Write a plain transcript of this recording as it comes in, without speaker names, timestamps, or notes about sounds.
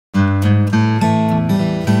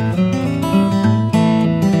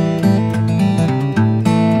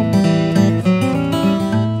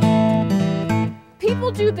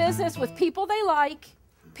with people they like,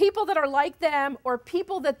 people that are like them, or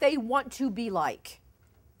people that they want to be like.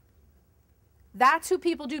 That's who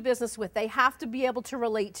people do business with. They have to be able to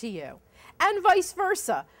relate to you. And vice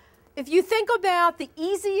versa. If you think about the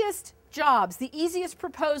easiest jobs, the easiest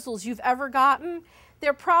proposals you've ever gotten,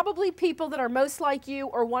 they're probably people that are most like you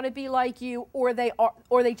or want to be like you, or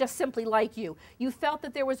they just simply like you. You felt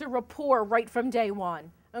that there was a rapport right from day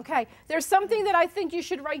one. Okay? There's something that I think you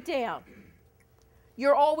should write down.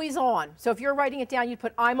 You're always on. So if you're writing it down, you'd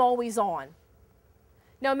put, I'm always on.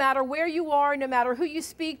 No matter where you are, no matter who you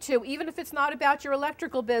speak to, even if it's not about your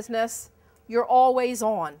electrical business, you're always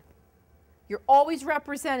on. You're always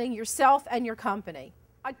representing yourself and your company.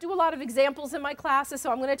 I do a lot of examples in my classes,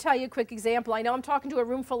 so I'm going to tell you a quick example. I know I'm talking to a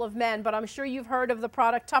room full of men, but I'm sure you've heard of the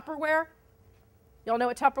product Tupperware. You all know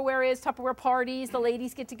what Tupperware is? Tupperware parties, the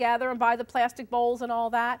ladies get together and buy the plastic bowls and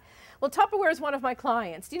all that. Well, Tupperware is one of my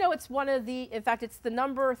clients. Do you know it's one of the, in fact, it's the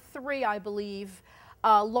number 3, I believe,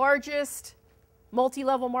 largest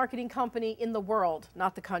multi-level marketing company in the world,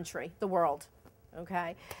 not the country, the world,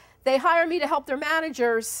 okay? They hire me to help their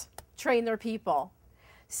managers train their people.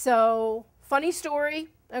 So, funny story,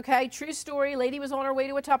 okay, true story. Lady was on her way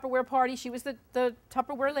to a Tupperware party. She was the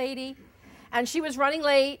Tupperware lady, and she was running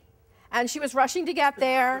late, and she was rushing to get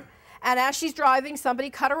there, and as she's driving, somebody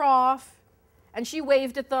cut her off, and she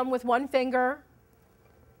waved at them with one finger.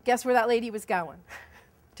 Guess where that lady was going?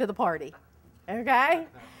 To the party, okay?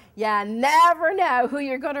 You never know who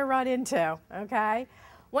you're going to run into, okay?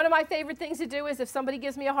 One of my favorite things to do is if somebody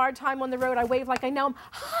gives me a hard time on the road, I wave like I know them,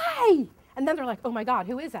 hi! And then they're like, oh my God,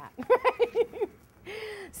 who is that?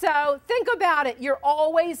 So think about it. You're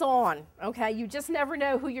always on, okay? You just never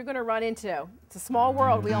know who you're going to run into. It's a small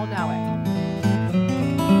world. We all know it.